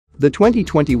The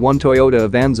 2021 Toyota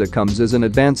Avanza comes as an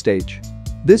advanced stage.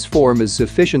 This form is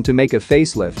sufficient to make a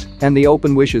facelift, and the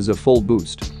open wishes a full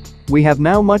boost. We have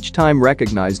now much time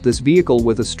recognized this vehicle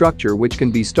with a structure which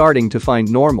can be starting to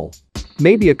find normal.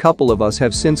 Maybe a couple of us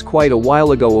have since quite a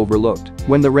while ago overlooked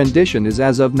when the rendition is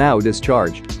as of now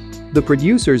discharged. The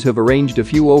producers have arranged a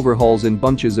few overhauls in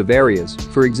bunches of areas,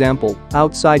 for example,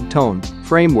 outside tone,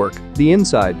 framework, the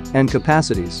inside, and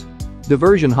capacities.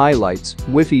 Diversion highlights,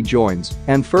 wifi joins,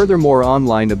 and furthermore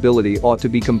online ability ought to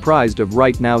be comprised of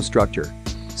right now structure.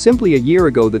 Simply a year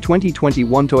ago the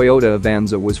 2021 Toyota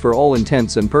Avanza was for all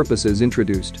intents and purposes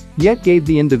introduced, yet gave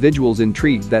the individuals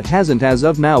intrigue that hasn't as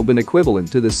of now been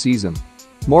equivalent to this season.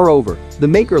 Moreover, the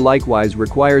maker likewise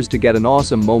requires to get an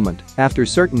awesome moment after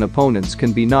certain opponents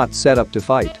can be not set up to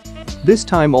fight. This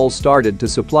time all started to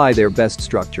supply their best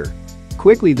structure.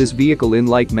 Quickly this vehicle in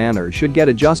like manner should get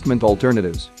adjustment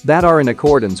alternatives that are in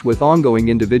accordance with ongoing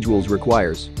individuals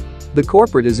requires. The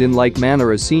corporate is in like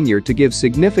manner a senior to give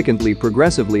significantly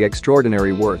progressively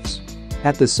extraordinary worths.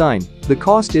 At the sign, the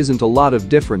cost isn't a lot of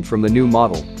different from the new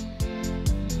model.